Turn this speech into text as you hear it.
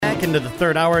back into the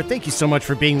third hour. Thank you so much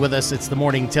for being with us. It's the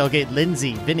Morning Tailgate.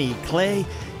 Lindsay, Vinny, Clay,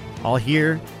 all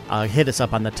here. Hit us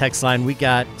up on the text line. We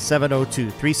got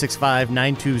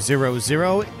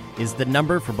 702-365-9200 is the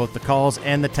number for both the calls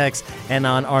and the text, and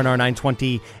on RNR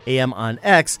 920 AM on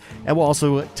X. And we'll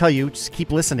also tell you, just keep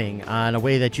listening on a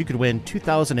way that you could win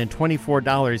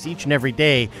 $2,024 each and every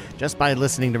day just by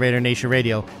listening to Raider Nation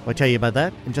Radio. We'll tell you about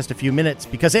that in just a few minutes,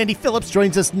 because Andy Phillips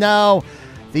joins us now,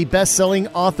 the best-selling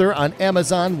author on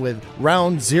Amazon with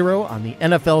Round Zero on the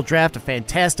NFL Draft, a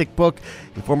fantastic book,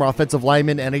 a former offensive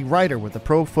lineman and a writer with the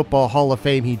Pro Football Hall of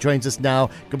Fame. He joins us now.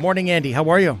 Good morning, Andy. How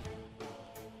are you?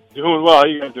 Doing well. How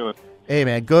you guys doing? Hey,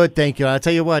 man. Good. Thank you. I'll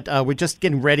tell you what, we're just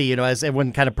getting ready, as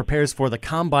everyone kind of prepares for the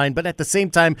combine, but at the same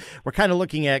time, we're kind of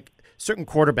looking at certain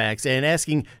quarterbacks and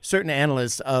asking certain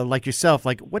analysts like yourself,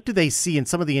 like, what do they see in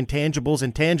some of the intangibles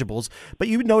and tangibles? But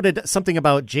you noted something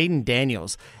about Jaden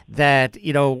Daniels, that,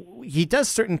 he does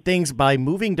certain things by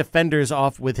moving defenders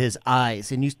off with his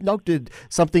eyes. And you noted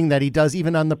something that he does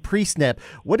even on the pre-snap.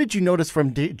 What did you notice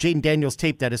from Jaden Daniels'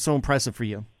 tape that is so impressive for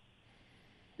you?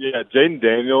 Yeah, Jaden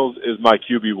Daniels is my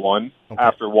QB1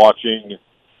 after watching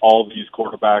all these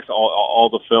quarterbacks, all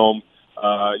the film.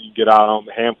 You get out on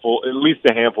at least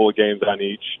a handful of games on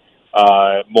each,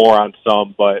 more on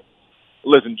some. But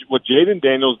listen, what Jaden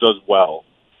Daniels does well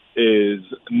is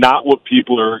not what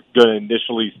people are going to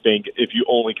initially think if you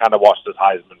only kind of watch this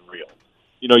Heisman reel.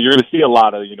 You're going to see a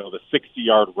lot of, the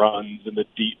 60-yard runs and the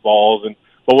deep balls.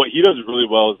 But what he does really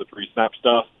well is the pre-snap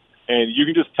stuff. And you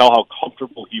can just tell how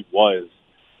comfortable he was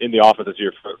in the offense this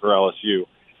year for LSU.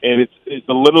 And it's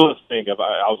the littlest thing.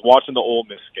 I was watching the Ole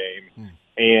Miss game,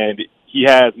 and he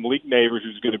has Malik Neighbors,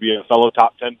 who's going to be a fellow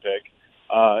top 10 pick,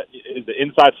 is the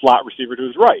inside slot receiver to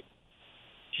his right.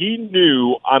 He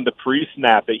knew on the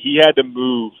pre-snap that he had to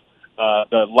move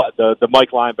the Mike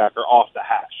linebacker off the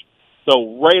hash.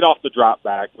 So right off the drop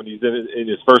back, when he's in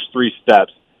his first three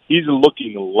steps, he's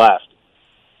looking left.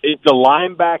 The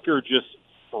linebacker just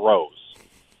froze.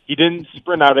 He didn't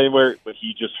sprint out anywhere, but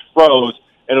he just froze,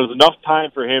 and it was enough time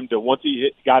for him to, once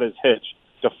he got his hitch,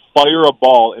 to fire a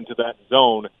ball into that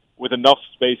zone with enough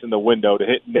space in the window to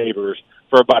hit Neighbors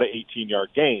for about an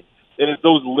 18-yard gain. And it's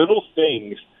those little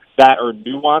things that are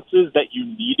nuances that you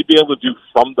need to be able to do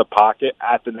from the pocket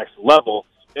at the next level,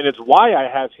 and it's why I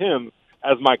have him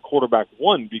as my quarterback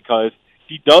one, because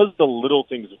he does the little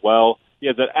things well. He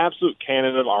has an absolute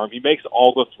cannon of arm. He makes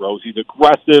all the throws. He's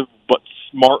aggressive, but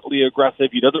smartly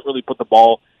aggressive. He doesn't really put the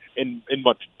ball in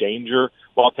much danger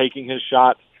while taking his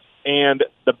shots. And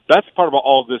the best part about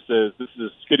all of this is a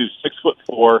kid who's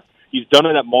 6'4". He's done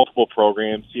it at multiple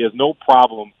programs. He has no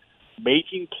problem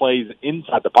making plays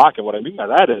inside the pocket. What I mean by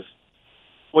that is,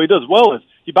 what he does well is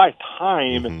he buys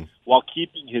time while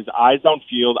keeping his eyes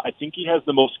downfield. I think he has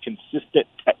the most consistent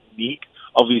technique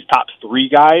of these top three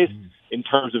guys in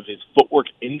terms of his footwork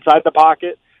inside the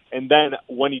pocket. And then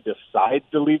when he decides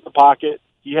to leave the pocket,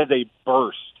 he has a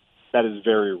burst that is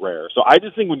very rare. So I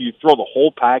just think when you throw the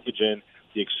whole package in,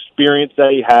 the experience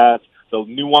that he has, the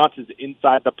nuances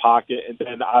inside the pocket, and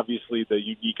then obviously the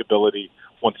unique ability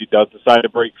once he does decide to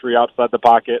break free outside the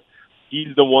pocket,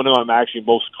 he's the one who I'm actually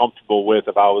most comfortable with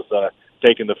if I was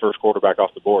taking the first quarterback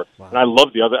off the board. Wow. And I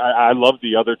love the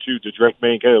other two, to Drake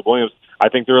May and Caleb Williams. I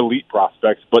think they're elite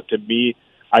prospects, but to me,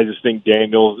 I just think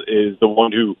Daniels is the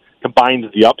one who combines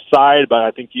the upside, but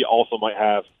I think he also might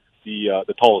have the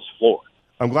tallest floor.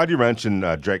 I'm glad you mentioned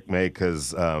Drake May,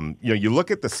 because you look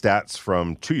at the stats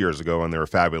from 2 years ago and they were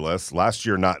fabulous. Last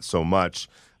year, not so much.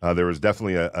 There was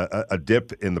definitely a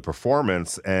dip in the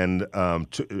performance, and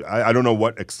I don't know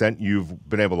what extent you've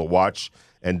been able to watch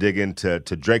and dig into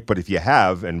Drake, but if you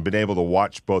have and been able to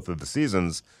watch both of the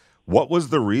seasons, what was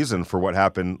the reason for what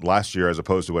happened last year as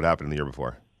opposed to what happened the year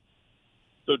before?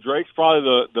 So Drake's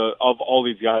probably the of all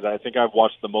these guys, I think I've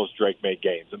watched the most Drake May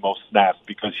games and most snaps,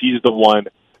 because he's the one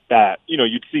that,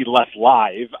 you'd see less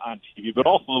live on TV, but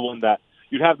also the one that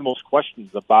you'd have the most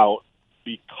questions about,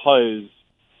 because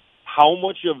how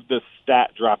much of the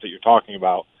stat drop that you're talking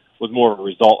about was more of a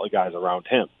result of guys around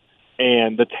him.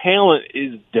 And the talent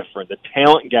is different. The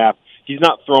talent gap, he's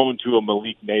not thrown to a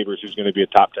Malik Neighbors who's going to be a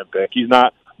top 10 pick. He's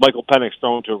not Michael Penix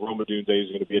thrown to a Roma Dunze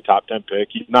who's going to be a top 10 pick.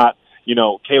 He's not,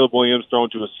 Caleb Williams thrown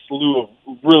to a slew of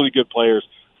really good players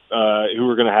who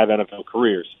are going to have NFL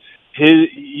careers.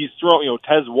 He's throwing,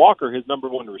 Tez Walker, his number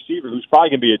one receiver, who's probably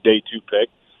going to be a day 2 pick.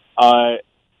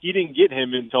 He didn't get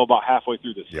him until about halfway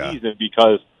through the season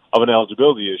because of an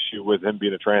eligibility issue with him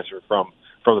being a transfer from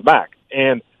the back.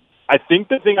 And I think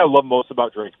the thing I love most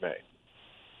about Drake May,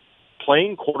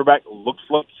 playing quarterback looks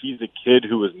like he's a kid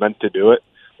who was meant to do it.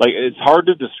 Like, it's hard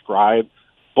to describe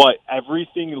but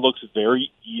everything looks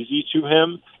very easy to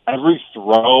him. Every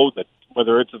throw,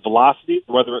 whether it's a velocity,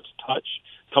 whether it's touch,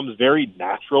 comes very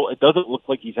natural. It doesn't look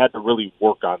like he's had to really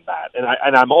work on that.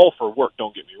 And I'm all for work,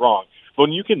 don't get me wrong. But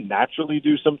when you can naturally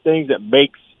do some things, that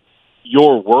makes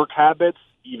your work habits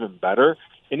even better.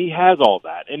 And he has all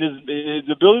that. And his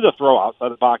ability to throw outside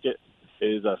the pocket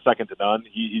is second to none.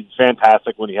 He's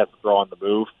fantastic when he has to throw on the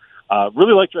move.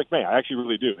 Really like Drake May. I actually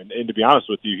really do. And to be honest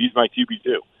with you, he's my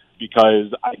QB2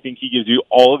 because I think he gives you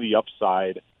all of the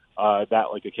upside that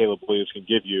like a Caleb Williams can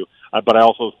give you. But I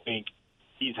also think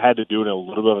he's had to do it in a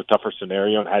little bit of a tougher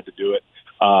scenario and had to do it.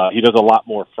 He does a lot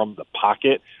more from the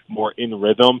pocket, more in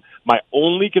rhythm. My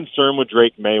only concern with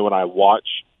Drake May when I watch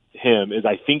him is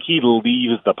I think he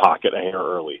leaves the pocket a hair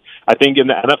early. I think in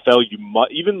the NFL,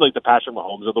 even like the Patrick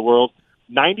Mahomes of the world,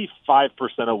 95%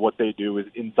 of what they do is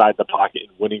inside the pocket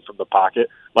and winning from the pocket.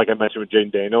 Like I mentioned with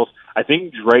Jaden Daniels, I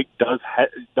think Drake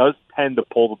does tend to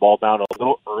pull the ball down a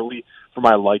little early for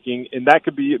my liking, and that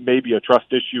could be maybe a trust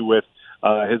issue with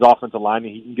his offensive line,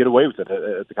 and he can get away with it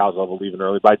at the college level leaving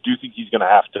early. But I do think he's going to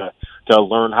have to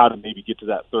learn how to maybe get to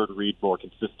that third read more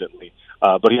consistently.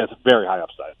 But he has a very high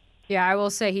upside. Yeah, I will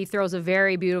say he throws a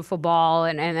very beautiful ball,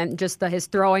 and just his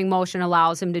throwing motion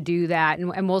allows him to do that.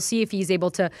 And we'll see if he's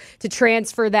able to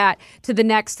transfer that to the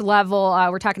next level.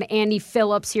 We're talking to Andy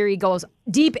Phillips here. He goes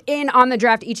deep in on the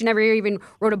draft each and every year. Even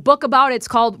wrote a book about it. It's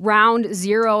called Round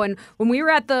Zero. And when we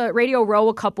were at the Radio Row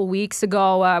a couple weeks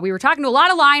ago, we were talking to a lot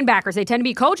of linebackers. They tend to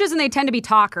be coaches and they tend to be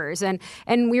talkers. And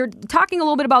we were talking a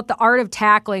little bit about the art of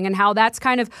tackling and how that's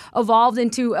kind of evolved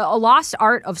into a lost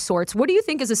art of sorts. What do you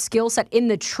think is a skill set in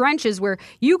the trenches where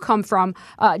you come from?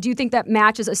 Do you think that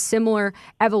matches a similar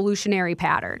evolutionary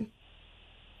pattern?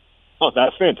 Oh,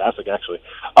 that's fantastic, actually.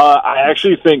 I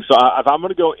actually think, so if I'm going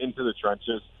to go into the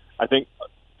trenches, I think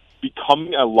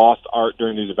becoming a lost art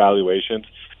during these evaluations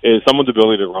is someone's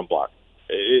ability to run block.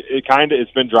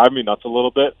 It's been driving me nuts a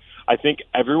little bit. I think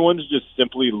everyone's just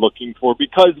simply looking for,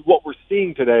 because what we're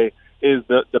seeing today is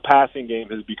the passing game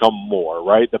has become more,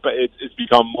 right? It's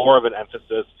become more of an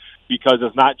emphasis because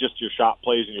it's not just your shot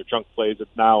plays and your chunk plays.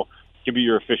 It's now can be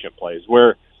your efficient plays,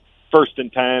 where 1st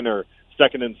and 10 or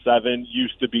 2nd and 7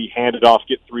 used to be handed off,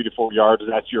 get 3 to 4 yards,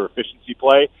 and that's your efficiency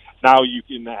play. Now you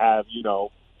can have,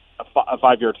 a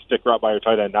 5-yard stick route by your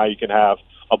tight end. Now you can have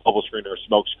a bubble screen or a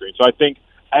smoke screen. So I think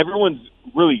everyone's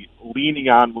really leaning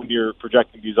on, when you're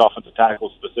projecting these offensive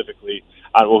tackles specifically,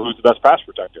 on, well, who's the best pass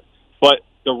protector. But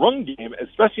the run game,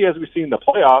 especially as we see in the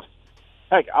playoffs,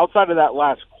 heck, outside of that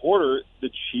last quarter, the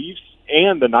Chiefs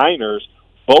and the Niners,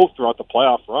 both throughout the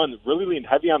playoff run, really leaned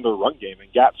heavy on their run game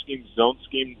and gap scheme, zone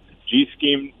scheme, G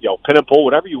scheme, pin and pull,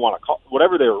 whatever you want to call,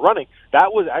 whatever they were running.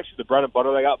 That was actually the bread and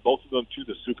butter that got both of them to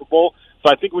the Super Bowl.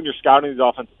 So I think when you're scouting these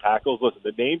offensive tackles, listen,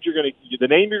 the name you're going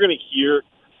to hear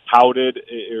touted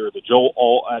are the Joel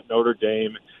Alt at Notre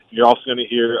Dame. You're also going to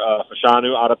hear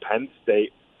Fashanu out of Penn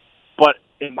State. But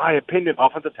in my opinion,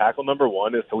 offensive tackle number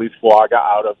 1 is Talise Fuaga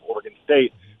out of Oregon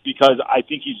State, because I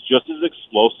think he's just as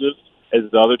explosive as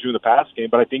the other two in the pass game,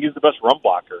 but I think he's the best run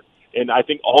blocker. And I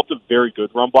think Alt's a very good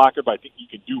run blocker, but I think you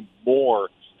can do more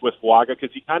with Fuaga because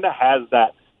he kind of has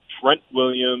that Trent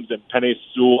Williams and Penei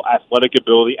Sewell athletic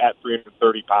ability at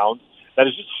 330 pounds that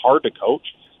is just hard to coach,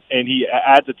 and he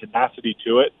adds a tenacity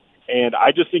to it. And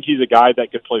I just think he's a guy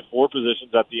that could play 4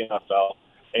 positions at the NFL,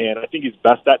 and I think he's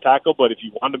best at tackle, but if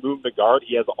you want to move him to guard,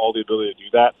 he has all the ability to do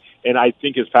that. And I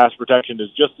think his pass protection is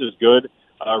just as good,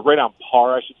 right on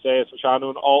par, I should say, as Fashanu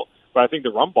and Alt. But I think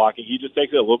the run blocking, he just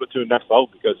takes it a little bit to the next level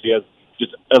because he has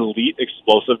just elite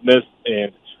explosiveness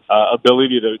and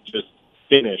ability to just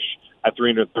finish at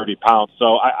 330 pounds.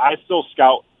 So I still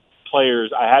scout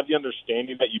players. I have the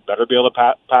understanding that you better be able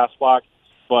to pass block,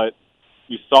 but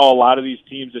we saw a lot of these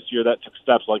teams this year that took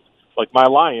steps like my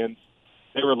Lions.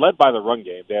 They were led by the run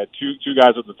game. They had two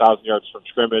guys with 1,000 yards from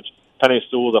scrimmage. Penei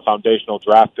Sewell, the foundational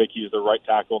draft pick. He's the right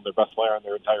tackle and their best player on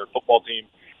their entire football team,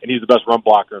 and he's the best run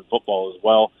blocker in football as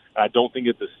well. And I don't think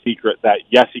it's a secret that,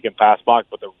 yes, he can pass block,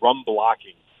 but the run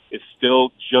blocking is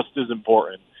still just as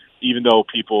important, even though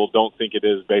people don't think it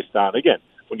is based on, again,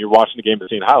 when you're watching the game and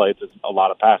seeing highlights, it's a lot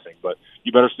of passing. But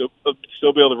you better still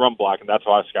be able to run block, and that's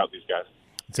how I scout these guys.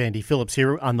 It's Andy Phillips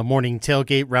here on the Morning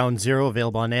Tailgate, Round Zero,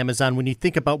 available on Amazon. When you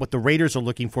think about what the Raiders are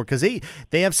looking for, because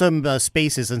they have some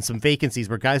spaces and some vacancies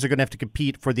where guys are going to have to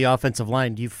compete for the offensive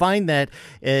line. Do you find that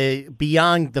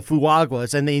beyond the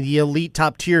Fuaguas and the elite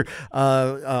top-tier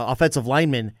offensive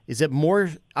linemen, is it more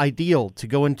ideal to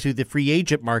go into the free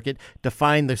agent market to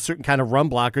find the certain kind of run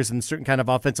blockers and certain kind of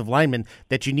offensive linemen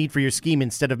that you need for your scheme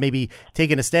instead of maybe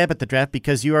taking a stab at the draft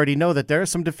because you already know that there are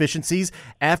some deficiencies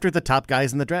after the top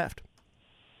guys in the draft?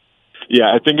 Yeah,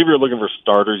 I think if you're looking for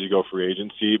starters, you go free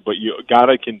agency, but you got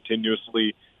to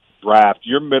continuously draft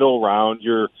your middle round,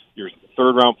 your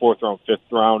third round, fourth round, fifth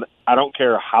round. I don't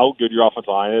care how good your offensive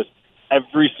line is.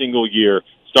 Every single year,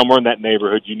 somewhere in that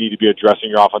neighborhood, you need to be addressing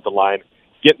your offensive line,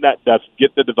 getting that depth,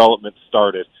 get the development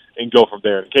started, and go from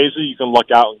there. Occasionally, you can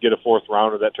luck out and get a fourth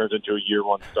rounder that turns into a year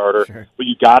one starter, Sure. but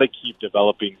you got to keep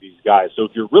developing these guys. So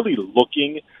if you're really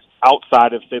looking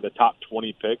outside of, say, the top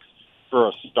 20 picks for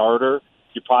a starter,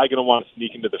 you're probably going to want to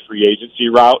sneak into the free agency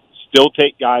route. Still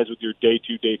take guys with your day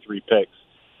 2, day 3 picks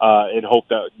and hope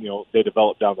that they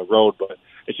develop down the road. But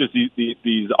it's just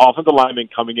these offensive linemen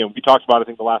coming in. We talked about it, I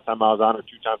think, the last time I was on, or 2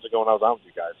 times ago when I was on with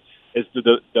you guys. Is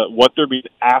what they're being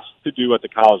asked to do at the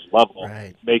college level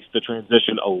makes the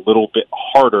transition a little bit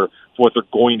harder for what they're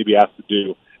going to be asked to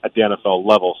do at the NFL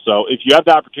level. So if you have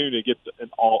the opportunity to get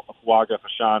an Fuaga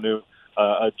Fashanu,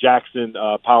 Jackson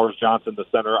Powers Johnson, the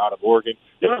center out of Oregon,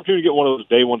 you have an opportunity to get one of those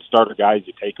day one starter guys,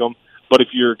 you take them. But if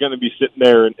you're going to be sitting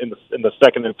there in the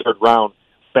second and third round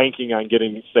banking on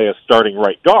getting, say, a starting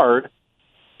right guard,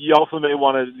 you also may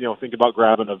want to think about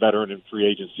grabbing a veteran in free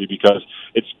agency, because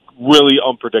it's really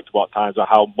unpredictable at times on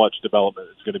how much development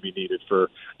is going to be needed for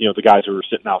the guys who are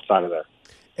sitting outside of there.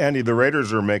 Andy, the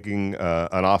Raiders are making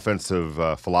an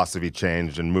offensive philosophy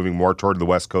change and moving more toward the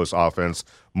West Coast offense,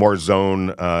 more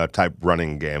zone type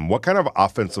running game. What kind of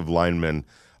offensive lineman?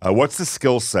 What's the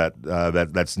skill set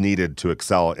that's needed to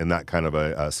excel in that kind of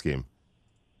a scheme?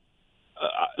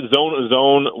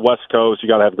 Zone West Coast, you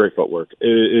got to have great footwork.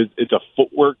 It's a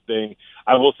footwork thing.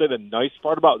 I will say the nice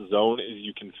part about zone is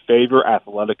you can favor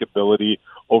athletic ability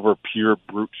over pure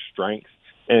brute strength.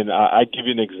 And I give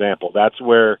you an example. That's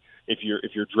where if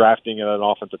you're drafting at an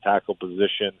offensive tackle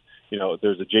position,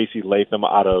 there's a J.C. Latham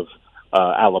out of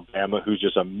Alabama who's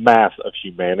just a mass of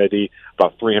humanity,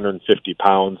 about 350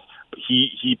 pounds.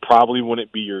 He probably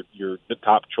wouldn't be the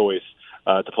top choice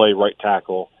to play right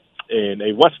tackle in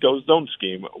a West Coast zone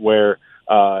scheme where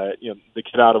the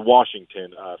kid out of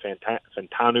Washington,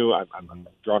 Fantanu, I'm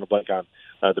drawing a blank on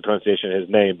the pronunciation of his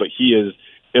name, but he is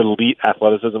elite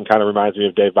athleticism, kind of reminds me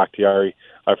of Dave Bakhtiari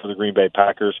for the Green Bay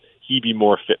Packers. He'd be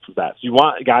more fit for that. So you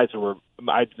want guys who are,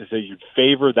 I'd say you'd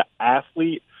favor the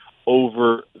athlete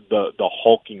over the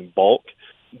hulking bulk.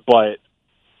 But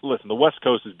listen, the West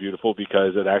Coast is beautiful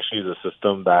because it actually is a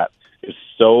system that is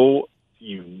so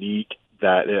unique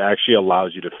that it actually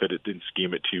allows you to fit it and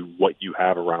scheme it to what you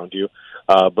have around you.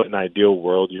 But in an ideal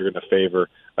world, you're going to favor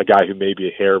a guy who may be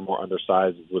a hair more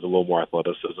undersized with a little more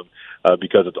athleticism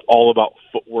because it's all about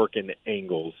footwork and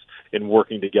angles and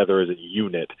working together as a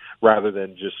unit rather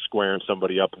than just squaring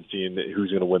somebody up and seeing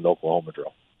who's going to win the Oklahoma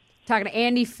drill. Talking to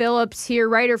Andy Phillips here,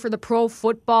 writer for the Pro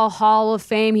Football Hall of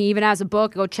Fame. He even has a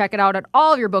book. Go check it out at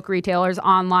all of your book retailers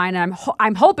online. And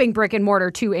I'm hoping brick and mortar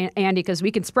too, Andy, because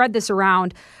we can spread this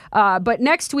around. But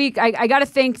next week, I got to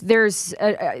think this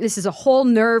is a whole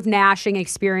nerve gnashing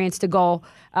experience to go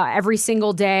every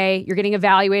single day. You're getting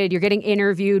evaluated, you're getting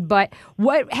interviewed. But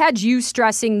what had you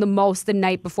stressing the most the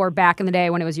night before back in the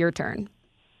day when it was your turn?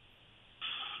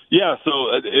 Yeah,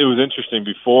 so it was interesting.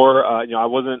 Before, I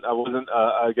wasn't,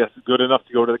 I guess, good enough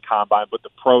to go to the combine, but the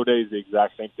pro day is the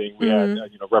exact same thing. We had,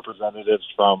 representatives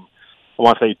from, I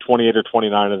want to say 28 or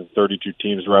 29 of the 32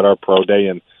 teams were at our pro day,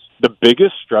 and the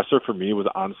biggest stressor for me was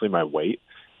honestly my weight,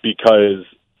 because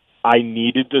I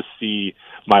needed to see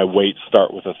my weight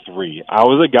start with a 3. I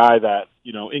was a guy that,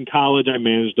 in college I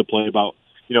managed to play about,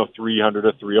 300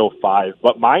 to 305,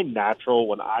 but my natural,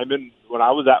 when I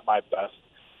was at my best,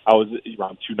 I was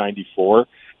around 294,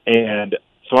 and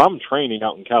so I'm training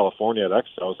out in California at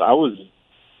Exos. I was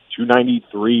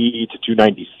 293 to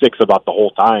 296 about the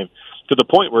whole time, to the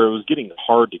point where it was getting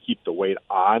hard to keep the weight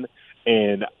on.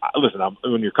 And listen,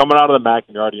 when you're coming out of the MAC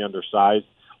and you're already undersized,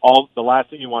 the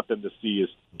last thing you want them to see is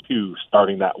 2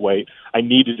 starting that weight. I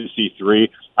needed to see 3.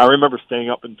 I remember staying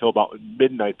up until about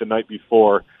midnight the night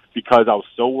before because I was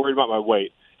so worried about my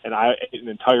weight. And I ate an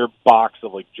entire box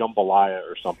of jambalaya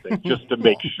or something just to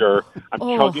make sure. I'm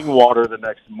chugging water the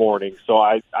next morning, so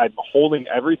I'm holding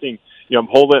everything.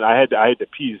 I had to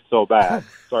pee so bad.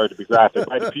 Sorry to be graphic.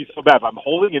 I had to pee so bad, but I'm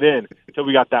holding it in until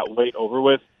we got that weight over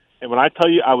with. And when I tell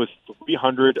you I was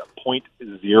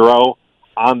 300.0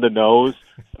 on the nose,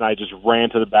 and I just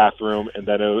ran to the bathroom, and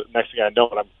then next thing I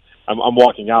know, I'm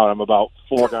walking out. I'm about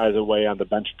 4 guys away on the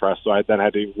bench press, so I then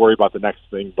had to worry about the next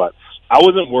thing. But I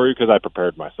wasn't worried because I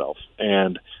prepared myself.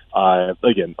 And,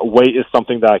 again, weight is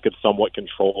something that I could somewhat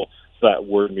control, so that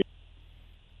worried me.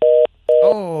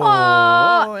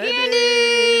 Oh,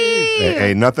 Andy!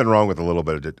 Hey, nothing wrong with a little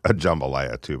bit of a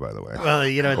jambalaya too, by the way. Well,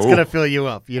 it's going to fill you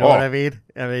up. You know what I mean?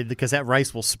 Because that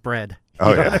rice will spread.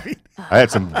 Oh, yeah. I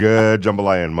had some good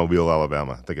jambalaya in Mobile,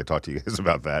 Alabama. I think I talked to you guys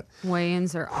about that.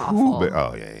 Weigh-ins are awful.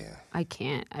 Oh, yeah. I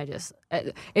can't.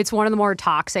 It's one of the more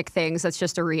toxic things that's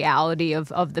just a reality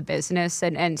of the business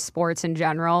and sports in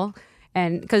general.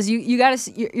 And because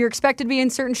you're expected to be in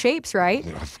certain shapes, right?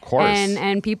 Of course.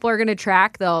 And people are going to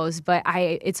track those. But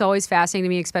it's always fascinating to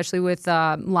me, especially with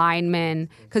linemen,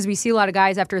 because we see a lot of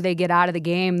guys after they get out of the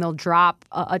game, they'll drop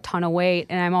a ton of weight.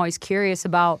 And I'm always curious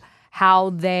about how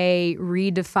they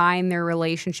redefine their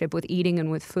relationship with eating and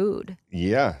with food.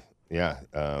 Yeah.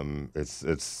 It's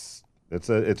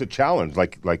a challenge.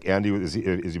 Like Andy, is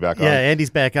he back on? Yeah, Andy's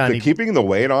back on. Keeping the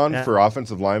weight on for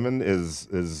offensive linemen is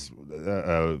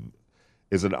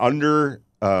an under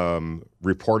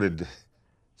reported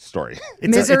story.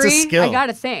 Misery, it's a skill. I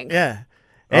gotta think. Yeah.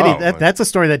 Andy, that's a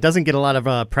story that doesn't get a lot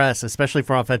of press, especially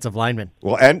for offensive linemen.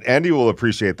 Well, Andy will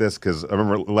appreciate this because I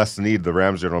remember Les Snead, the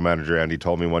Rams general manager, Andy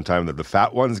told me one time that the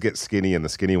fat ones get skinny and the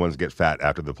skinny ones get fat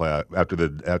after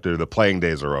the playing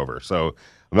days are over. So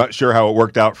I'm not sure how it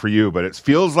worked out for you, but it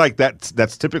feels like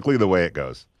that's typically the way it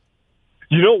goes.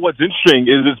 You know what's interesting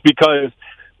is it's because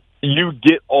you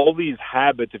get all these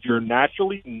habits. If you're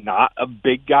naturally not a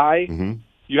big guy,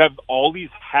 you have all these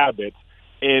habits.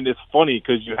 And it's funny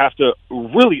because you have to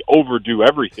really overdo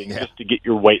everything just to get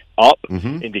your weight up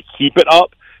and to keep it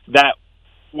up. That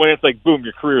when it's like, boom,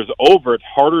 your career is over, it's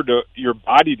harder to your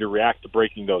body to react to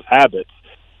breaking those habits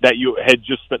that you had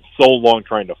just spent so long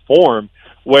trying to form.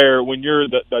 Where when you're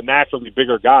the naturally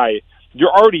bigger guy,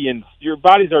 your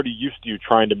body's already used to you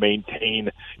trying to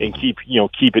maintain and keep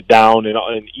it down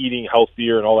and eating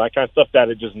healthier and all that kind of stuff, that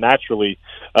it just naturally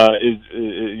is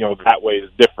that way is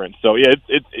different. So yeah,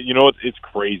 it's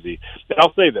crazy. And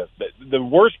I'll say this: the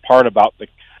worst part about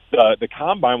the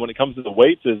combine when it comes to the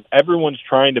weights is everyone's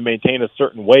trying to maintain a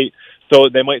certain weight, so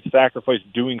they might sacrifice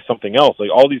doing something else. Like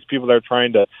all these people that are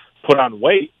trying to put on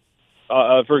weight,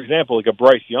 for example, like a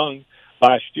Bryce Young.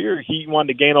 Last year, he wanted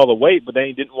to gain all the weight, but then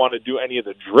he didn't want to do any of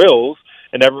the drills,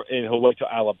 and he'll wait till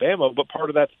Alabama. But part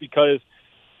of that's because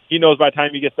he knows by the time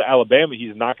he gets to Alabama,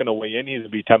 he's not going to weigh in. He's going to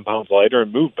be 10 pounds lighter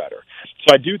and move better.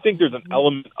 So I do think there's an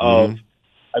element of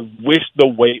I wish the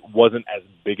weight wasn't as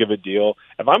big of a deal.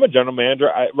 If I'm a general manager,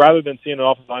 rather than seeing an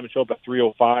offensive lineman show up at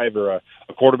 305 or a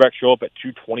quarterback show up at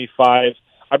 225,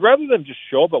 I'd rather them just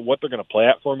show up at what they're going to play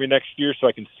at for me next year so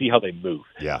I can see how they move,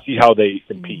 see how they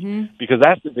compete. Because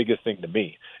that's the biggest thing to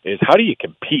me is how do you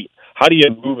compete? How do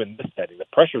you move in this setting? The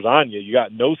pressure's on you. You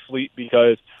got no sleep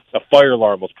because the fire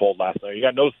alarm was pulled last night. You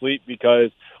got no sleep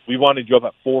because we wanted you up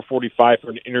at 4:45 for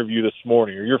an interview this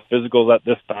morning, or your physical's at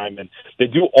this time. And they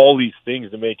do all these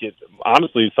things to make it,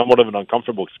 honestly, somewhat of an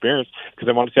uncomfortable experience because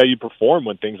they want to see how you perform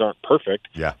when things aren't perfect.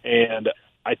 Yeah. And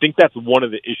I think that's one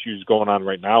of the issues going on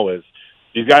right now is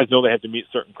these guys know they have to meet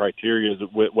certain criteria,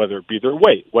 whether it be their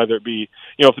weight, whether it be,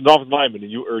 if it's an offensive lineman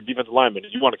or defensive lineman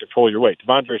and you want to control your weight.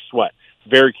 Devondre Sweat,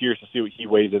 very curious to see what he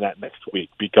weighs in that next week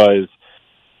because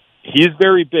he's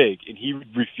very big and he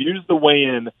refused to weigh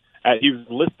in. He was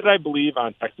listed, I believe,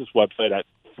 on Texas website at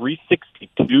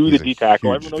 362, the D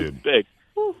tackle. Everyone knows he's big.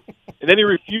 And then he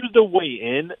refused to weigh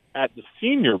in at the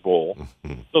Senior Bowl.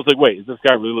 So it's like, wait, is this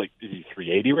guy really is he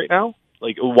 380 right now?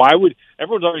 Like, why would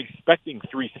everyone's already expecting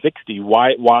 360?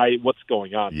 Why? What's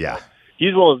going on? Yeah,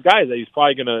 he's one of those guys that he's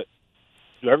probably going to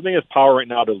do everything in his power right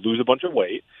now to lose a bunch of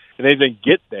weight, and then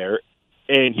get there,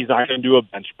 and he's not going to do a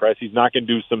bench press. He's not going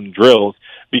to do some drills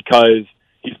because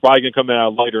he's probably going to come in at a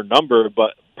lighter number,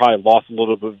 but probably lost a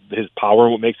little bit of his power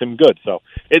and what makes him good. So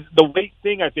it's the weight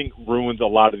thing, I think, ruins a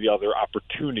lot of the other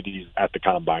opportunities at the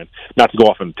combine. Not to go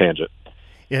off on a tangent.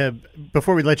 Yeah,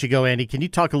 before we let you go, Andy, can you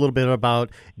talk a little bit about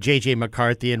J.J.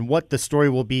 McCarthy and what the story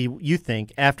will be, you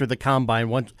think, after the Combine,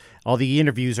 once all the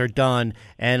interviews are done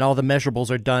and all the measurables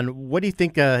are done? What do you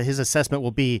think his assessment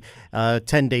will be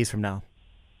 10 days from now?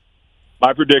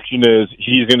 My prediction is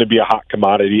he's going to be a hot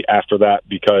commodity after that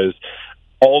because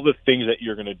all the things that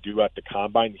you're going to do at the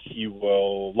Combine, he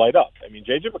will light up. I mean,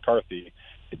 J.J. McCarthy,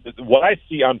 what I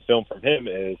see on film from him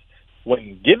is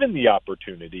when given the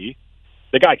opportunity,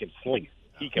 the guy can sling it.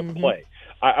 He can play.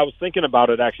 I was thinking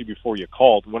about it actually before you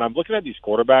called. When I'm looking at these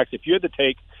quarterbacks, if you had to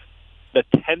take the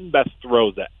 10 best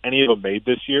throws that any of them made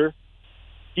this year,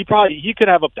 he could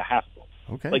have up to half of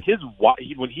them. Okay. Like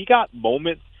when he got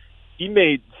moments, he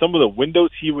made some of the windows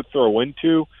he would throw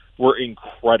into were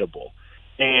incredible.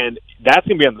 And that's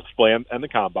going to be on display on the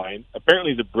Combine.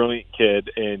 Apparently he's a brilliant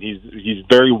kid, and he's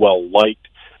very well liked,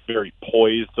 very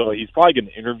poised, so he's probably going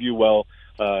to interview well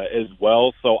as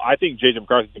well. So I think J.J.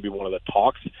 McCarthy is going to be one of the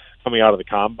talks coming out of the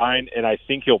combine, and I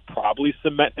think he'll probably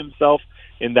cement himself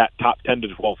in that top 10 to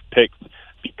 12 picks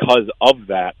because of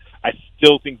that. I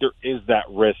still think there is that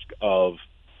risk of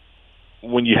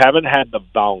when you haven't had the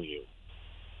volume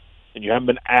and you haven't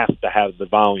been asked to have the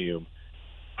volume,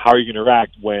 how are you going to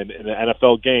react when in an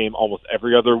NFL game almost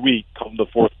every other week, come the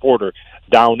fourth quarter,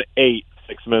 down 8,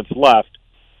 6 minutes left,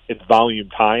 it's volume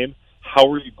time.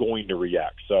 How are you going to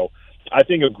react? So I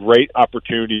think a great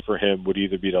opportunity for him would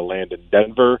either be to land in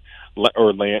Denver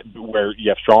or land where you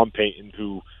have Sean Payton,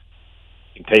 who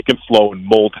can take him slow and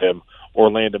mold him, or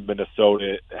land in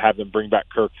Minnesota, have them bring back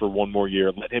Kirk for one more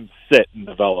year, let him sit and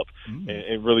develop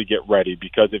and really get ready.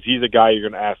 Because if he's a guy you're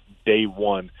going to ask day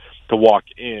one to walk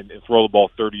in and throw the ball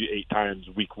 38 times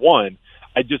week one,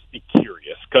 I'd just be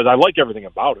curious because I like everything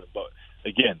about it. But,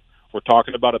 again, we're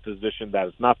talking about a position that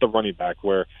is not the running back,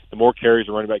 where the more carries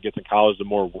a running back gets in college, the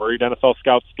more worried NFL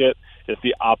scouts get. It's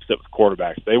the opposite with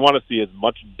quarterbacks. They want to see as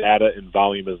much data and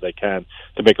volume as they can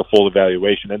to make a full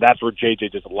evaluation, and that's where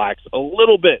JJ just lacks a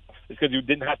little bit. It's because you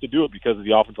didn't have to do it because of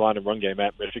the offensive line and run game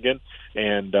at Michigan.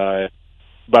 And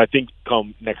but I think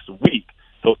come next week,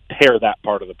 he'll tear that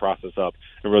part of the process up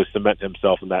and really cement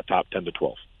himself in that top 10 to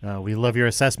 12. We love your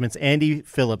assessments. Andy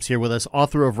Phillips here with us,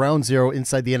 author of Round Zero,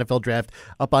 Inside the NFL Draft,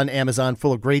 up on Amazon,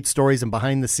 full of great stories and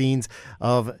behind the scenes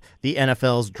of the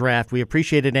NFL's draft. We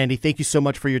appreciate it, Andy. Thank you so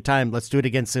much for your time. Let's do it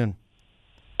again soon.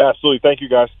 Absolutely. Thank you,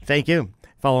 guys. Thank you.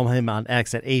 Follow him on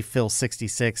X at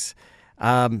aphil66.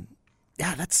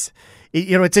 That's...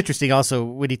 it's interesting also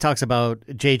when he talks about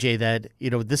JJ that,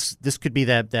 this could be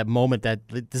that moment that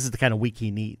this is the kind of week he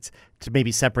needs to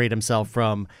maybe separate himself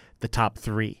from the top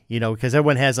three, because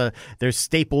everyone has their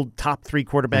stapled top three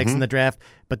quarterbacks in the draft,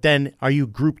 but then are you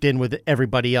grouped in with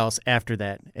everybody else after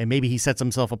that? And maybe he sets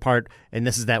himself apart and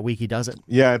this is that week he doesn't.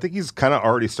 Yeah, I think he's kind of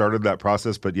already started that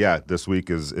process, but yeah, this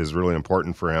week is really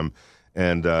important for him.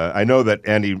 And I know that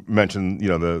Andy mentioned,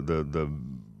 the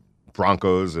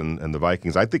Broncos and the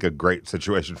Vikings. I think a great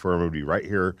situation for him would be right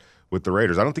here with the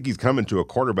Raiders. I don't think he's coming to a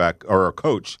quarterback or a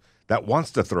coach that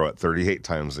wants to throw it 38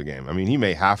 times a game. I mean, he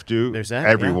may have to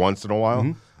every once in a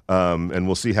while, and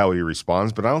we'll see how he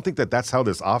responds. But I don't think that's how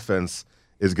this offense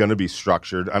is going to be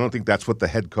structured. I don't think that's what the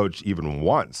head coach even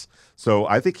wants. So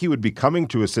I think he would be coming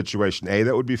to a situation,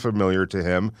 that would be familiar to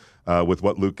him with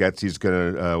what Luke Getsy's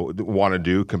going to want to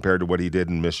do compared to what he did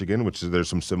in Michigan, which there's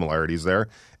some similarities there.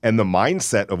 And the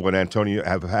mindset of what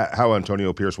how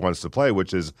Antonio Pierce wants to play,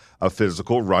 which is a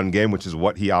physical run game, which is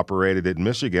what he operated in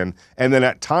Michigan. And then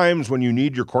at times when you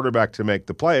need your quarterback to make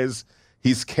the plays,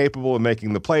 he's capable of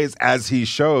making the plays, as he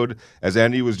showed, as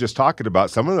Andy was just talking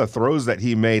about. Some of the throws that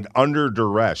he made under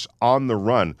duress, on the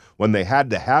run, when they had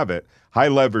to have it, high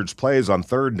leverage plays on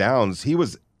third downs, he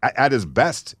was at his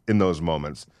best in those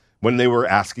moments when they were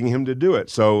asking him to do it.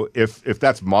 So if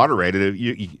that's moderated,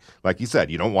 like you said,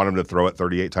 you don't want him to throw it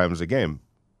 38 times a game.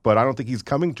 But I don't think he's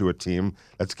coming to a team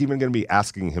that's even going to be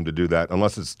asking him to do that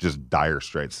unless it's just dire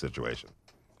straits situation.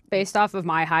 Based off of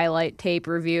my highlight tape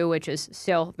review, which is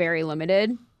still very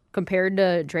limited, compared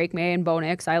to Drake May and Bo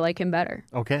Nix, I like him better.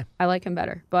 Okay. I like him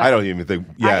better. But I don't even think,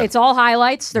 it's all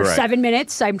highlights. They're right. 7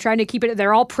 minutes. I'm trying to keep it.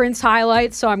 They're all Prince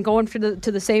highlights, so I'm going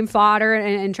to the same fodder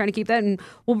and trying to keep that, and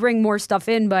we'll bring more stuff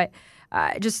in, but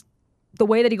just the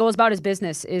way that he goes about his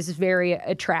business is very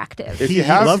attractive. He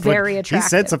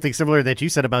said something similar that you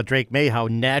said about Drake May, how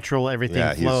natural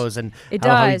everything flows and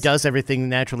how he does everything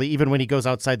naturally, even when he goes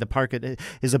outside the park.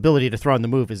 His ability to throw on the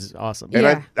move is awesome.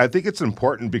 And I think it's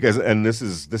important because, and this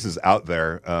is out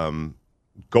there,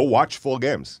 go watch full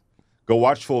games. Go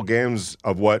watch full games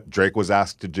of what Drake was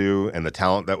asked to do and the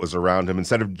talent that was around him.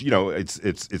 Instead of,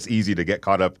 it's easy to get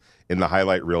caught up in the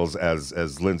highlight reels.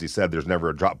 As Lindsay said, there's never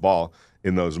a drop ball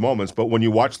in those moments. But when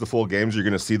you watch the full games, you're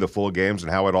going to see the full games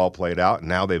and how it all played out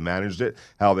and how they managed it,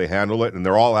 how they handle it, and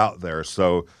they're all out there.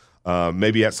 So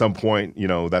maybe at some point,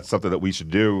 that's something that we should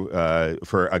do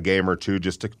for a game or two,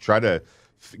 just to try to,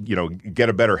 get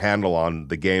a better handle on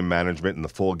the game management and the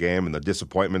full game and the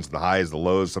disappointments and the highs, the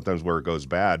lows, sometimes where it goes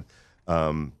bad.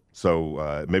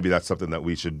 So maybe that's something that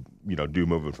we should, do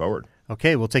moving forward.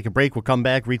 Okay, we'll take a break. We'll come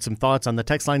back, read some thoughts on the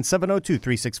text line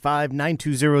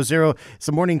 702-365-9200. It's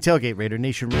the Morning Tailgate, Raider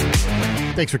Nation Radio.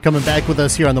 Thanks for coming back with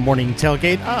us here on the Morning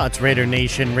Tailgate. It's Raider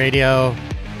Nation Radio.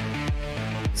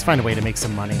 Let's find a way to make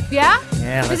some money. Yeah?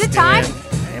 Yeah, Is it time?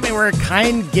 I mean, we're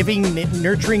kind, giving,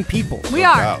 nurturing people. We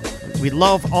are. We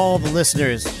love all the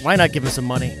listeners. Why not give them some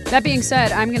money? That being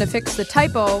said, I'm going to fix the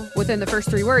typo within the first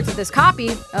 3 words of this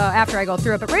copy after I go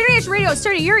through it. But Raider Nation Radio is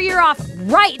starting your year off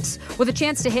right with a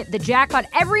chance to hit the jackpot.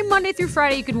 Every Monday through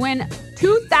Friday, you could win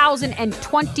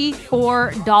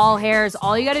 2,024 doll hairs.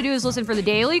 All you got to do is listen for the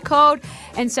daily code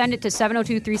and send it to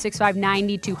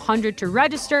 702-365-9200 to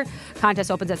register.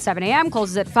 Contest opens at 7 a.m.,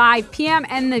 closes at 5 p.m.,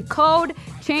 and the code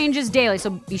changes daily.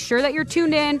 So be sure that you're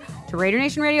tuned in to Raider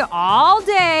Nation Radio all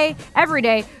day, every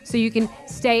day, so you can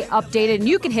stay updated and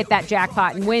you can hit that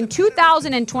jackpot and win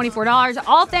 $2,024.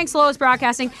 All thanks to Lois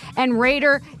Broadcasting and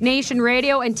Raider Nation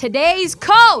Radio. And today's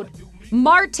code,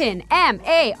 Martin,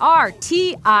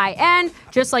 Martin,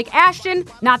 just like Ashton,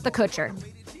 not the Kutcher.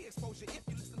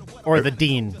 Or the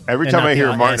Dean. Every time I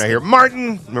hear Martin, I hear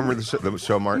Martin. Remember the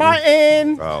show Martin?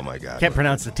 Martin! Oh, my God. Can't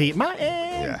pronounce the T. Martin!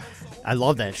 Yeah. I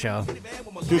love that show.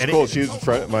 She was cool. She was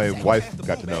my wife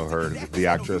got to know her, the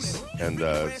actress, and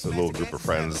it's a little group of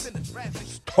friends.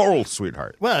 Total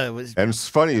sweetheart. Well, it was. And it's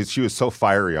funny, she was so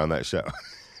fiery on that show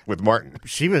with Martin.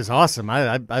 She was awesome.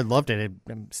 I loved it.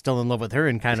 I'm still in love with her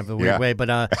in kind of a weird way.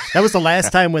 But that was the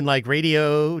last time when like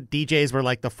radio DJs were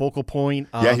like the focal point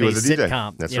of he was a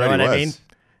sitcom. DJ. That's you right. know what he I was. mean?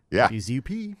 Yeah. He's UP.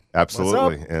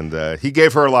 Absolutely. And he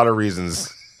gave her a lot of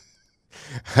reasons.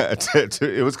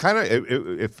 It was kind of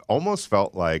it almost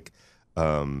felt like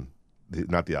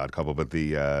not the Odd Couple, but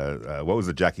the what was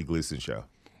the Jackie Gleason show?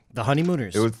 The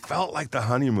Honeymooners. It felt like the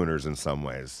Honeymooners in some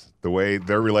ways. The way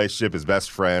their relationship, his best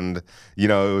friend, it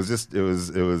was just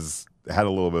it had a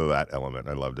little bit of that element.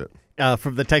 I loved it.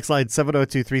 From the text line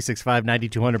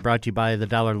 702-365-9200, brought to you by the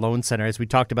Dollar Loan Center. As we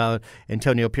talked about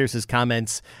Antonio Pierce's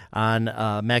comments on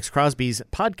Max Crosby's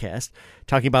podcast,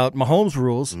 talking about Mahomes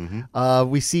rules,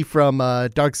 we see from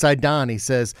Dark Side Don, he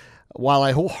says, while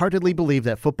I wholeheartedly believe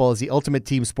that football is the ultimate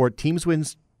team sport, teams win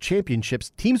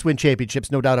championships,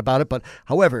 no doubt about it. But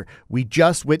however, we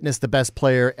just witnessed the best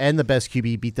player and the best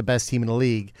QB beat the best team in the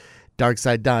league. Dark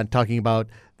Side Don talking about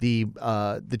the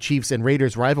Chiefs and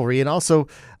Raiders rivalry, and also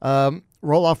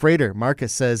Roll-Off Raider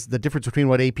Marcus says the difference between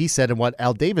what AP said and what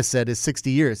Al Davis said is 60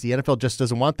 years. The NFL just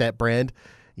doesn't want that brand.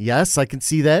 Yes, I can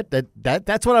see that.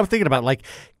 That's what I'm thinking about. Like,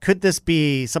 could this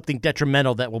be something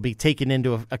detrimental that will be taken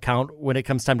into account when it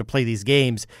comes time to play these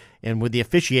games? And with the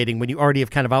officiating, when you already have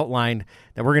kind of outlined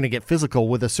that we're going to get physical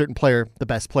with a certain player, the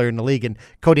best player in the league. And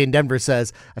Cody in Denver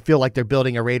says, I feel like they're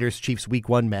building a Raiders-Chiefs Week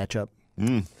 1 matchup.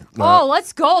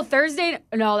 Let's go Thursday.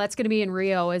 No, that's going to be in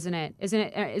Rio, isn't it?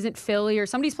 Isn't Philly or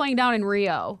somebody's playing down in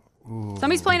Rio?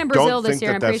 Somebody's playing in Brazil this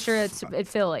year. I'm pretty sure it's at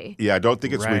Philly. Yeah, I don't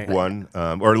think it's Week 1,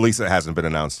 or at least it hasn't been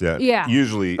announced yet. Yeah,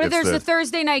 usually, but there's the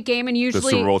Thursday night game, and usually the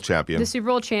Super Bowl champion. The Super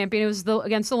Bowl champion. It was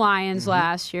against the Lions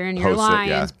last year, and your Host it,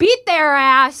 Lions beat their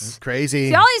ass. That's crazy.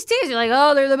 See all these teams, you're like,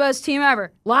 oh, they're the best team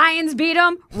ever. Lions beat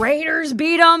them. Raiders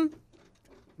beat them.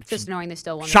 Just knowing they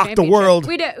still won the championship. Shock the world.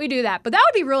 We do that, but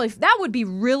that would be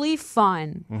really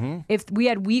fun if we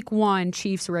had Week 1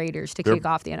 Chiefs Raiders to kick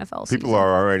off the NFL season. People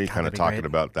are already kind of talking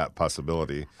about that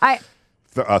possibility.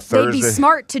 They'd be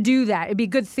smart to do that. It'd be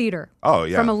good theater. Oh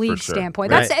yeah, from a league standpoint.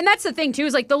 That's the thing too.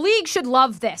 Is like the league should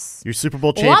love this. Your Super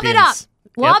Bowl champions.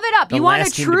 Love it up. You want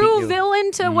a true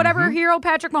villain to whatever hero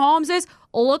Patrick Mahomes is?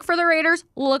 Look for the Raiders.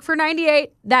 Look for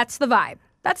 98. That's the vibe.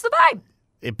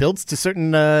 It builds to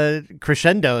certain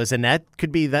crescendos, and that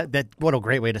could be that. What a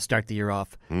great way to start the year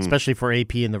off, especially for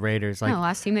AP and the Raiders. Like the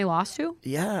last team they lost to.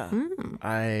 Yeah,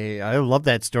 I love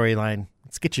that storyline.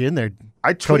 Let's get you in there.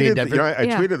 I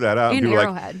tweeted that out. In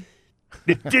Arrowhead.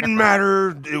 It didn't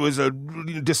matter. It was a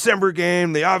December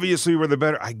game. They obviously were the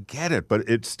better. I get it, but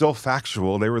it's still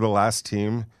factual. They were the last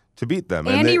team to beat them.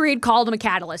 Andy Reid called him a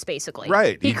catalyst, basically.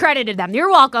 Right. He credited them.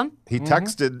 You're welcome. He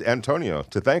texted Antonio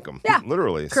to thank him. Yeah,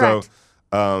 literally. Correct. So.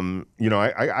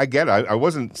 I get it. I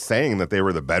wasn't saying that they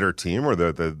were the better team or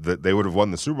that they would have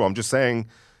won the Super Bowl. I'm just saying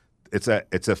it's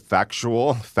a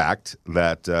factual fact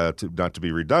that not to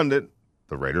be redundant,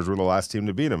 the Raiders were the last team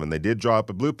to beat them, and they did draw up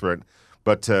a blueprint.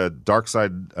 But Dark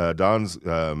Side Don's is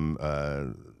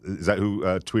that who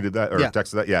tweeted that or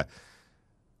texted that? Yeah.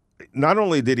 Not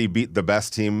only did he beat the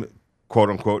best team, quote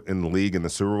unquote, in the league in the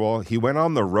Super Bowl, he went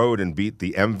on the road and beat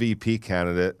the MVP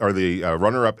candidate or the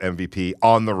runner-up MVP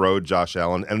on the road, Josh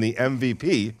Allen, and the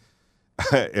MVP,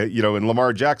 in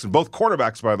Lamar Jackson, both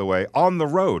quarterbacks, by the way, on the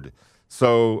road.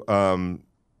 So,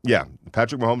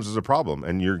 Patrick Mahomes is a problem,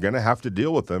 and you're going to have to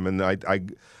deal with them. And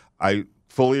I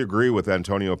fully agree with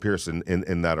Antonio Pierce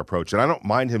in that approach, and I don't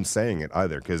mind him saying it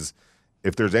either, because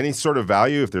if there's any sort of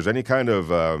value, if there's any kind of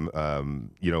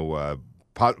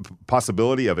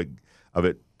possibility of it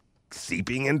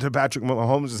seeping into Patrick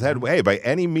Mahomes' head, hey, by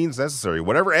any means necessary,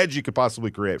 whatever edge you could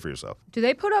possibly create for yourself. Do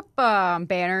they put up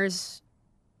banners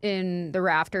in the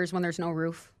rafters when there's no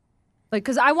roof? Like,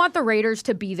 because I want the Raiders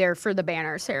to be there for the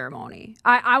banner ceremony.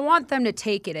 I want them to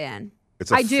take it in.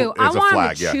 I want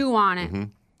them to chew on it.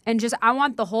 And just, I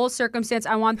want the whole circumstance.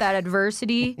 I want that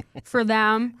adversity for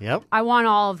them. Yep. I want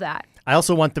all of that. I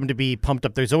also want them to be pumped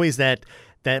up. There's always that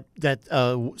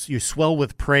you swell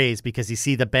with praise because you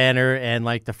see the banner and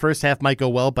like the first half might go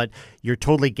well, but you're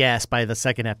totally gassed by the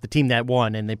second half. The team that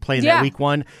won and they play in that week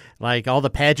one, like all the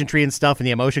pageantry and stuff and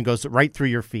the emotion goes right through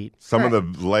your feet. Some of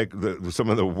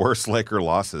the worst Laker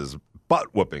losses, butt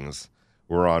whoopings,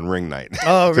 were on ring night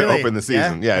to open the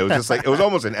season. Yeah, it was just like it was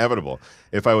almost inevitable.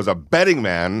 If I was a betting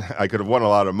man, I could have won a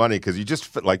lot of money because you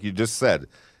just like you just said,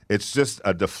 it's just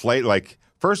a deflate. Like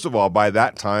first of all, by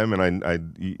that time, and I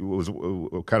was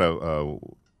kind of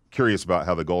curious about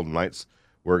how the Golden Knights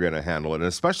were going to handle it, and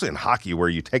especially in hockey where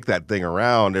you take that thing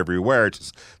around everywhere. It's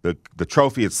just the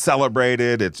trophy. It's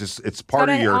celebrated. It's part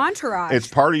of your entourage. It's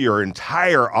part of your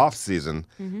entire off season.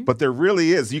 Mm-hmm. But there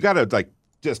really is. You got to like.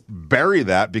 Just bury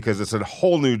that because it's a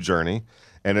whole new journey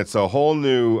and it's a whole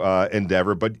new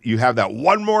endeavor. But you have that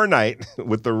one more night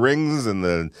with the rings and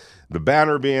the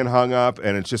banner being hung up,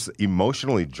 and it's just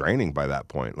emotionally draining by that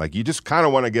point. Like you just kind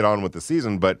of want to get on with the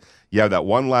season, but you have that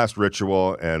one last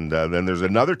ritual, and then there's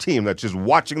another team that's just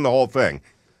watching the whole thing.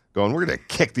 Going, we're going to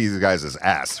kick these guys'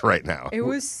 ass right now. It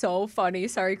was so funny.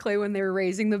 Sorry, Clay, when they were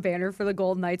raising the banner for the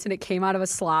Golden Knights and it came out of a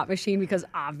slot machine because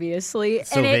obviously.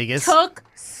 So Vegas. It took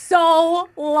so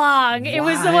long. It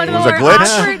was one of the more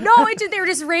awkward. No, they were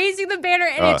just raising the banner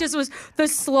and it just was the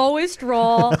slowest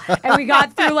roll. And we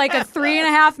got through like a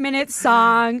 3.5-minute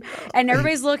song and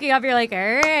everybody's looking up. You're like, all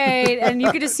right. And you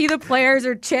could just see the players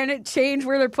are change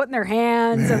where they're putting their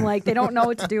hands and like they don't know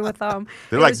what to do with them.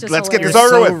 They're like, let's get this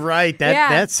over with. Right.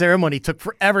 That ceremony took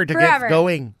forever to get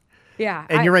going. Yeah.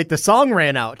 And you're right, the song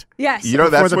ran out. Yes. You know,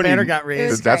 before that's the when banner got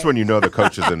raised. That's when you know the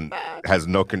coach has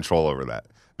no control over that.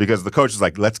 Because the coach is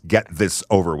like, let's get this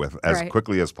over with as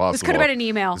quickly as possible. This could have been an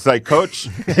email. It's like, coach,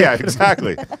 yeah,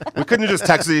 exactly. We couldn't have just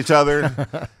texted each other.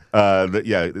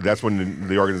 That's when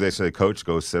the organization said, coach,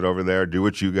 go sit over there, do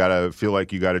what you gotta feel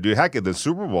like you gotta do. Heck, at the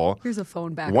Super Bowl, here's a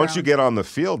phone background. Once you get on the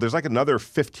field, there's like another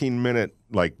 15-minute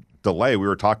delay. We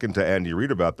were talking to Andy Reid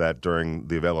about that during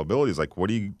the availability. He's like, what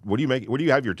do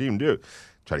you have your team do?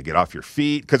 Try to get off your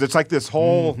feet because it's like this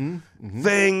whole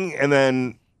thing, and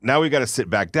then now we got to sit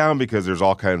back down because there's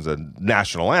all kinds of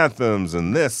national anthems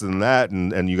and this and that,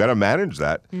 and you got to manage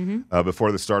that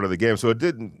before the start of the game. So it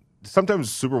didn't.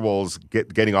 Sometimes Super Bowls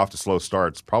getting off to slow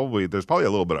starts. There's probably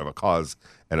a little bit of a cause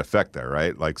and effect there,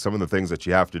 right? Like some of the things that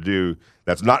you have to do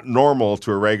that's not normal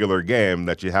to a regular game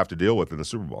that you have to deal with in the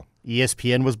Super Bowl.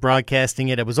 ESPN was broadcasting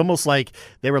it. It was almost like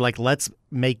they were like, let's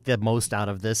make the most out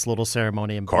of this little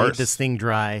ceremony and make this thing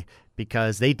dry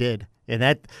because they did. And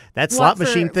that slot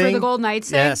machine thing. For the Golden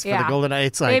Knights? Yes, for the Golden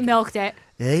Knights. They milked it.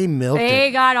 They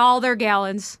got all their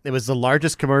gallons. It was the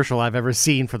largest commercial I've ever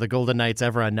seen for the Golden Knights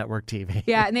ever on network TV.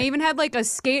 Yeah, and they even had like a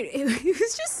skate. It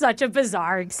was just such a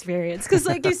bizarre experience because,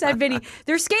 like you said, Vinny,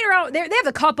 they're skating around. They have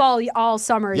the cup all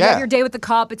summer. You have your day with the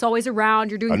cup. It's always around.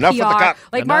 You're doing Enough PR. with the cup.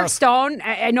 Like Mark Stone,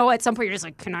 I know at some point you're just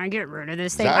like, can I get rid of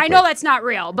this thing? Exactly. I know that's not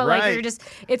real, but like you're just,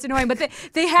 it's annoying. But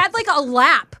they had like a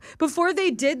lap before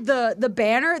they did the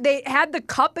banner. They had the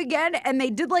cup again, and they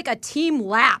did like a team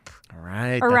lap.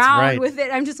 Around with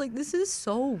it. I'm just like, this is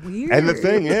so weird. And the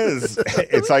thing is,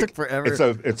 it's like forever.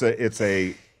 It's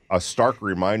a stark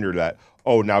reminder that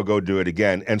now go do it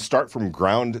again and start from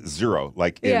ground zero.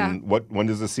 Like when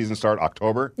does the season start?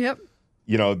 October? Yep.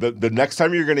 You know, the next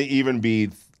time you're going to even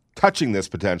be touching this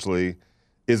potentially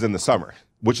is in the summer,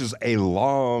 which is a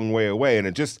long way away. And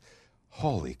it just,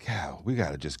 holy cow, we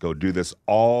got to just go do this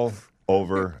all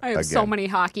over I have again. so many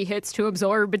hockey hits to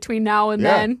absorb between now and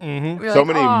then. Mm-hmm. So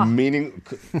many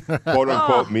quote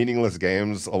unquote meaningless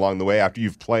games along the way after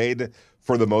you've played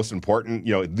for the most important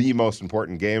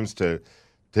games to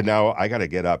now I got to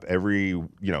get up every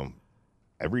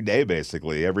day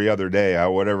basically, every other day,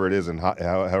 whatever it is, and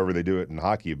however they do it in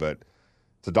hockey. But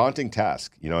it's a daunting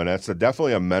task, and it's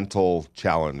definitely a mental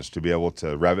challenge to be able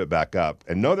to rev it back up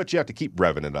and know that you have to keep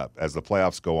revving it up as the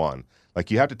playoffs go on. Like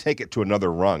you have to take it to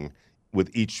another rung with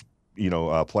each,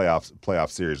 playoff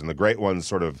series. And the great ones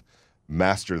sort of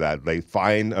master that. They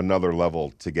find another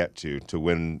level to get to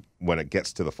win when it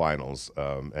gets to the finals.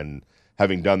 And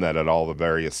having done that at all the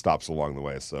various stops along the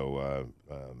way. So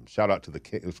shout out to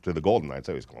the Golden Knights.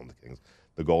 I always call them the Kings.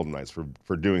 The Golden Knights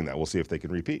for doing that. We'll see if they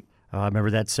can repeat. I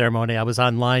remember that ceremony. I was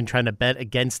online trying to bet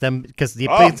against them because they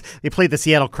played the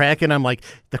Seattle Kraken. I'm like,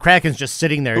 the Kraken's just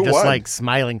sitting there, like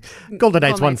smiling. Golden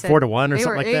Knights won 4-1 or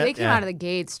something like that. They came out of the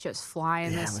gates just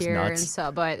flying this year, and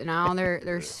so, but now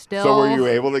they're still. So were you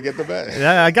able to get the bet?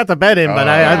 Yeah, I got the bet in, but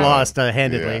I lost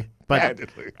handedly. Yeah. but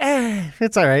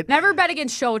it's all right. Never bet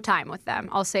against Showtime with them.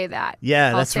 I'll say that.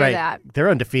 Yeah, that's right. That. They're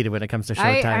undefeated when it comes to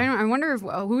Showtime. I wonder who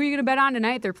are you going to bet on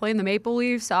tonight? They're playing the Maple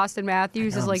Leafs. Austin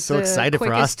Matthews is like so the excited for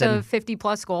quickest Austin. to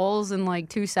 50-plus goals in like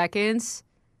 2 seconds.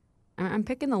 I'm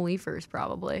picking the Leafers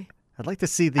probably. I'd like to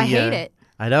see the. I hate it.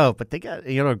 I know, but they got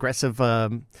aggressive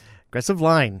line.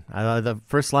 The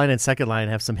first line and second line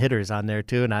have some hitters on there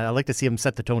too, and I like to see them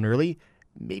set the tone early.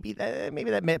 Maybe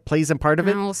that plays in part of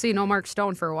it. We'll see. No Mark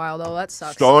Stone for a while though. That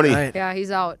sucks. Stoney. Right. Yeah,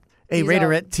 he's out. Hey,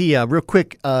 Raider at T, real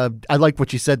quick, I like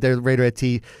what you said there, Raider at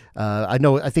T.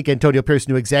 I think Antonio Pierce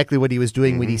knew exactly what he was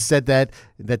doing when he said that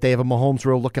they have a Mahomes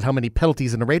rule. Look at how many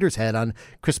penalties the Raiders had on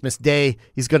Christmas Day.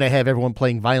 He's going to have everyone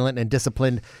playing violent and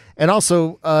disciplined. And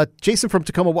also, Jason from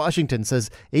Tacoma, Washington says,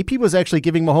 AP was actually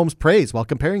giving Mahomes praise while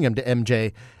comparing him to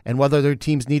MJ and what other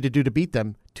teams need to do to beat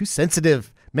them. Too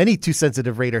sensitive. Many too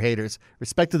sensitive Raider haters.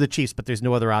 Respect to the Chiefs, but there's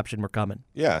no other option. We're coming.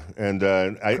 Yeah, and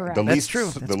the least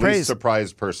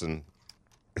surprised person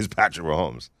is Patrick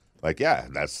Mahomes. Like, yeah,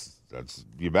 that's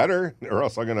you better, or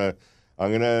else I'm gonna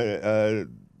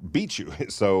beat you.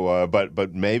 So,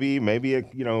 but maybe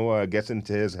it gets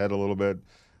into his head a little bit,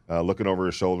 looking over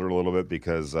his shoulder a little bit,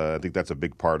 because I think that's a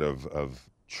big part of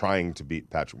trying to beat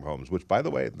Patrick Mahomes. Which, by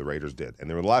the way, the Raiders did, and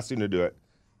they were the last team to do it.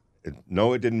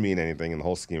 No, it didn't mean anything in the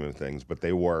whole scheme of things, but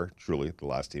they were truly the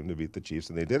last team to beat the Chiefs,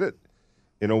 and they did it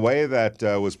in a way that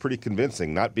was pretty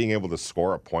convincing. Not being able to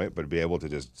score a point, but be able to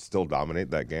just still dominate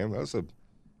that game.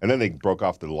 And then they broke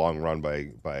off the long run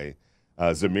by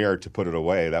Zamir to put it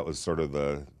away. That was sort of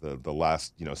the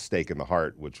last stake in the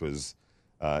heart, which was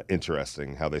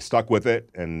interesting. How they stuck with it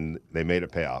and they made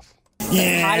it pay off.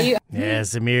 Yeah,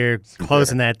 Zamir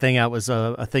closing that thing out was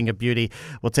a thing of beauty.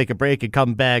 We'll take a break and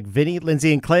come back. Vinny,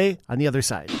 Lindsay, and Clay on the other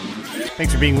side.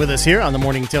 Thanks for being with us here on the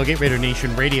Morning Tailgate, Raider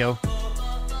Nation Radio.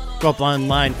 Go up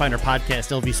online, find our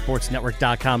podcast,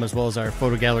 lvsportsnetwork.com, as well as our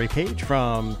photo gallery page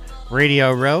from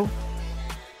Radio Row.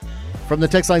 From the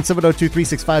text line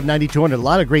 702-365-9200. A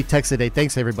lot of great texts today.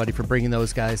 Thanks, everybody, for bringing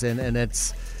those guys in. And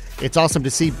it's awesome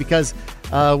to see, because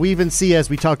we even see, as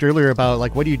we talked earlier about,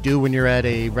 like, what do you do when you're at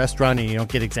a restaurant and you don't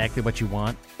get exactly what you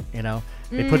want,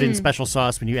 They put in special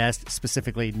sauce when you asked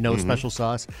specifically no special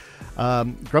sauce.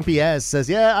 Grumpy Az says,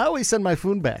 yeah, I always send my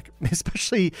food back,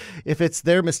 especially if it's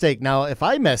their mistake. Now, if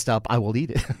I messed up, I will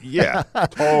eat it. Yeah,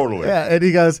 totally. Yeah, and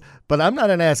he goes, but I'm not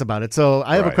an ass about it. So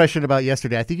I have a question about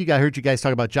yesterday. I think I heard you guys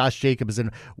talk about Josh Jacobs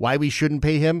and why we shouldn't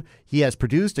pay him. He has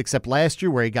produced, except last year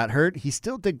where he got hurt. He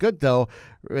still did good, though.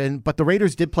 But the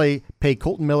Raiders did pay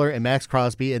Colton Miller and Max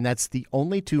Crosby, and that's the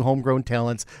only two homegrown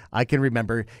talents I can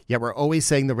remember. Yet we're always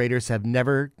saying the Raiders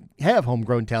never have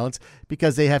homegrown talents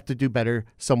because they have to do better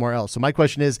somewhere else. So my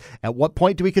question is, at what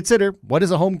point do we consider what is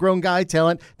a homegrown guy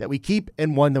talent that we keep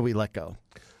and one that we let go?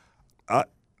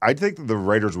 I think that the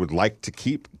Raiders would like to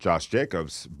keep Josh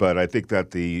Jacobs, but I think that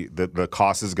the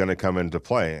cost is going to come into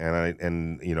play.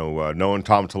 And knowing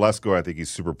Tom Telesco, I think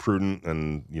he's super prudent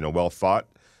and well thought.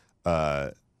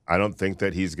 I don't think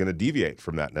that he's going to deviate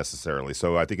from that necessarily.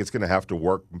 So I think it's going to have to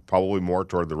work probably more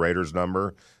toward the Raiders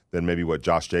number than maybe what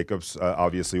Josh Jacobs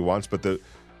obviously wants. But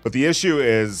the issue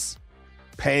is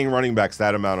paying running backs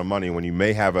that amount of money when you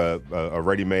may have a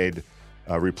ready-made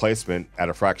replacement at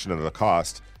a fraction of the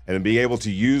cost. And be able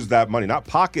to use that money, not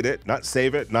pocket it, not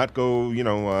save it, not go to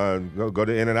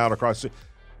in and out across.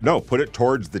 No, put it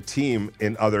towards the team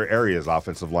in other areas,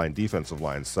 offensive line, defensive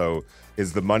line. So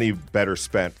is the money better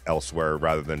spent elsewhere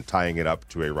rather than tying it up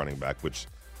to a running back, which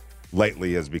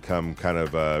lately has become kind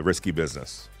of a risky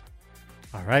business.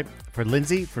 All right. For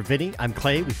Lindsay, for Vinny, I'm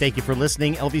Clay. We thank you for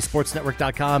listening.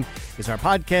 lvsportsnetwork.com is our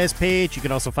podcast page. You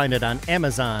can also find it on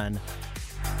Amazon,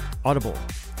 Audible,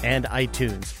 and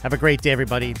iTunes. Have a great day,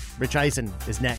 everybody. Rich Eisen is next.